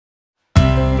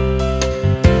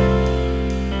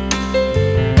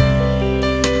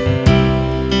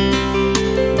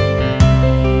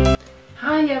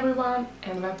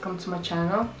welcome to my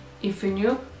channel. If you're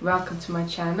new, welcome to my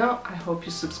channel. I hope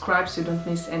you subscribe so you don't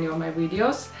miss any of my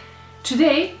videos.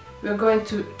 Today we're going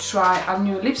to try a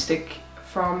new lipstick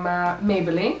from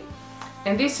Maybelline,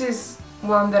 and this is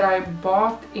one that I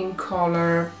bought in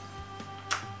color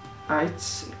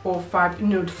it's 05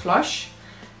 Nude Flush,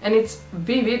 and it's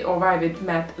Vivid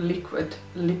Matte Liquid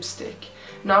Lipstick.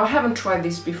 Now I haven't tried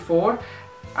this before.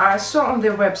 I saw on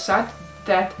their website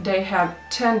that they have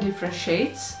 10 different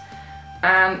shades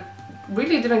and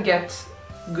really didn't get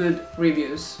good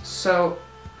reviews, so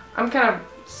I'm kind of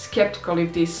skeptical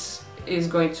if this is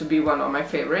going to be one of my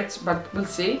favorites, but we'll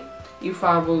see if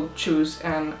I will choose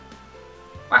and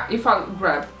if I'll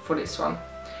grab for this one.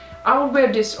 I will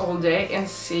wear this all day and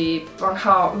see on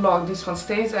how long this one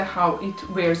stays and how it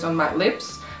wears on my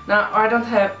lips. Now I don't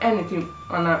have anything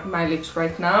on my lips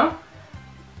right now.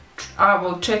 I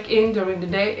will check in during the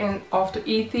day and after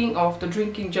eating, after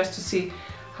drinking, just to see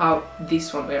how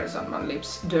this one wears on my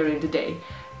lips during the day.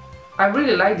 I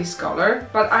really like this color,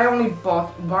 but I only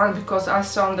bought one because I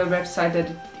saw on the website that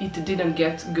it didn't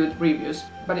get good reviews.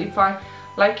 But if I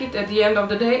like it at the end of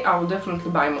the day, I will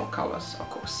definitely buy more colors, of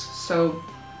course. So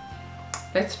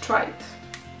let's try it.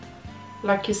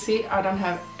 Like you see, I don't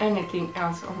have anything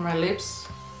else on my lips.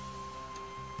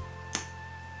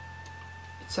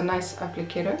 It's a nice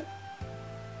applicator.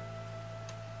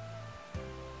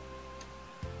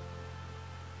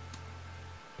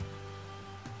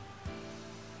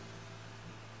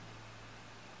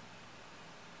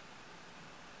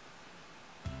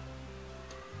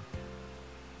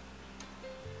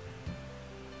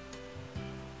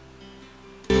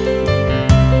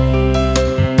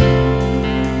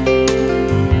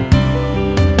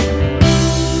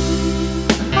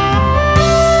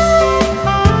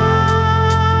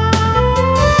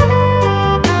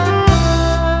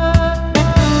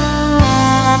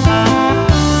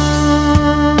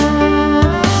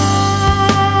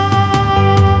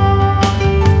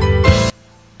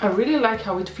 I really like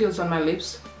how it feels on my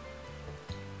lips.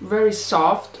 Very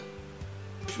soft.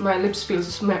 My lips feel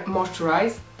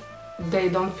moisturized. They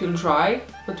don't feel dry,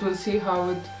 but we'll see how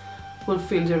it will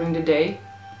feel during the day.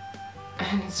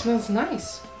 And it smells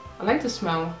nice. I like the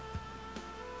smell.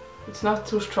 It's not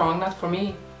too strong, not for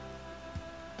me.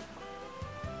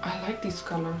 I like this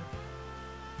color.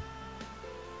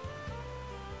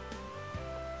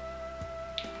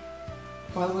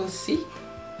 Well, we'll see.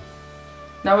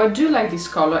 Now I do like this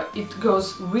color. It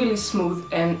goes really smooth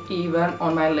and even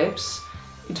on my lips.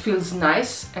 It feels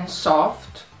nice and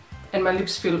soft and my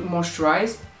lips feel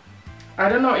moisturized. I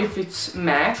don't know if it's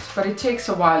matte, but it takes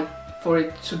a while for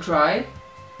it to dry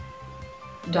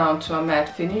down to a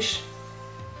matte finish.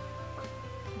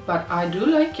 But I do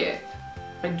like it.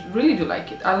 I really do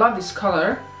like it. I love this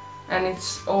color, and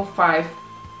it's 05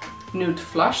 Nude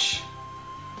Flush.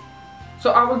 So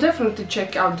I will definitely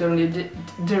check out during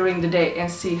the day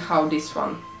and see how this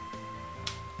one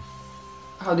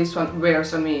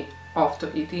wears on me after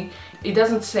eating. It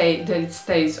doesn't say that it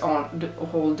stays on the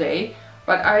whole day,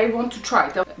 but I want to try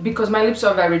it because my lips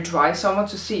are very dry, so I want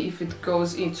to see if it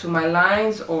goes into my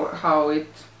lines or how it,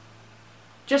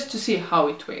 just to see how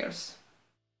it wears.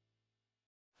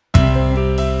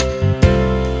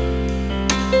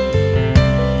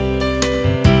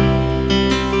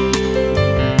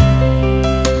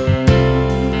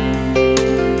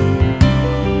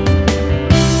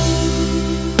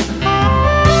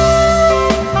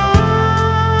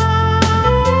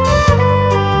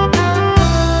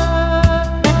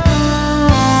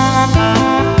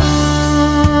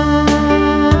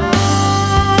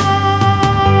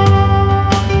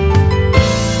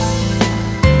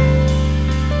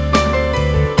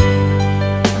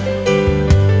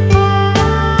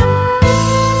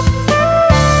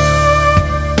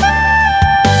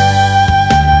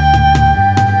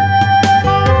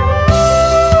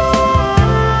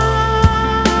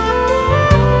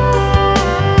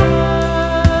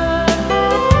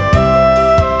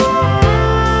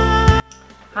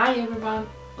 Hi everyone,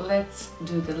 let's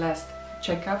do the last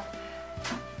checkup.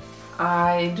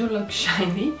 I do look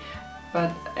shiny,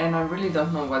 and I really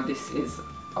don't know what this is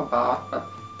about, but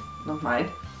don't mind.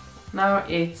 Now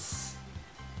it's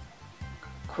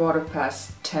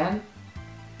 10:15,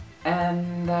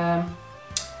 and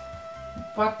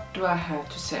what do I have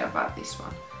to say about this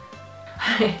one?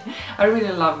 I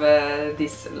really love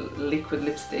this liquid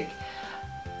lipstick.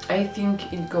 I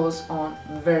think it goes on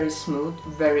very smooth,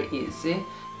 very easy,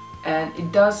 and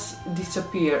it does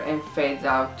disappear and fade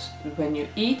out when you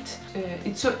eat.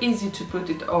 It's so easy to put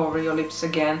it over your lips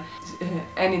again,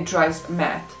 and it dries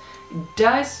matte. It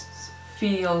does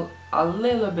feel a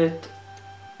little bit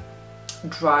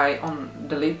dry on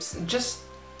the lips, just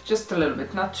just a little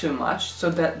bit, not too much, so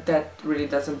that really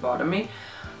doesn't bother me.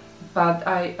 But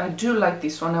I do like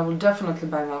this one. I will definitely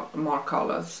buy more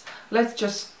colors. Let's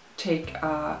just take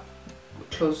a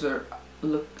closer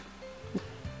look.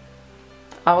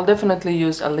 I will definitely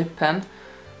use a lip pen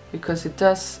because it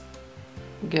does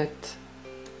get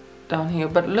down here,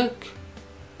 but look,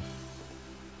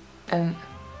 and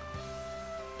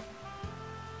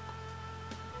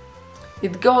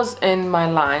it goes in my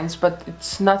lines, but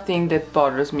it's nothing that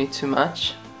bothers me too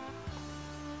much.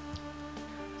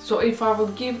 So if I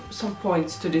will give some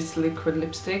points to this liquid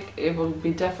lipstick, it will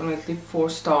be definitely 4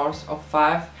 stars of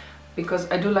 5, because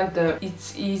I do like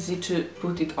it's easy to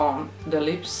put it on the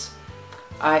lips.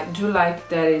 I do like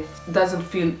that it doesn't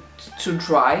feel too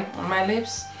dry on my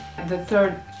lips. The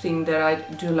third thing that I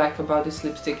do like about this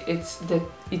lipstick, it's that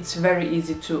it's very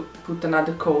easy to put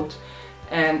another coat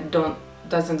and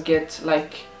doesn't get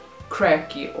like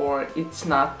cracky, or it's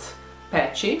not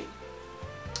patchy.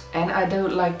 And I do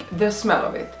like the smell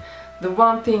of it. The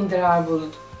one thing that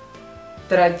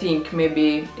I think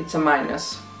maybe it's a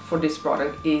minus for this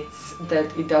product, it's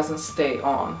that it doesn't stay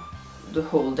on the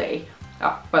whole day.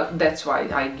 But that's why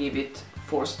I give it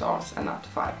 4 stars and not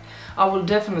 5. I will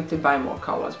definitely buy more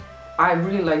colors. I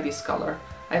really like this color.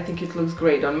 I think it looks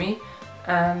great on me.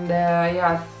 And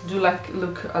yeah, I do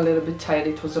look a little bit tired.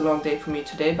 It was a long day for me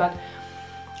today, but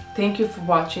thank you for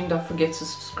watching. Don't forget to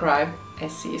subscribe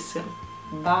and see you soon.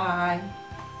 Bye!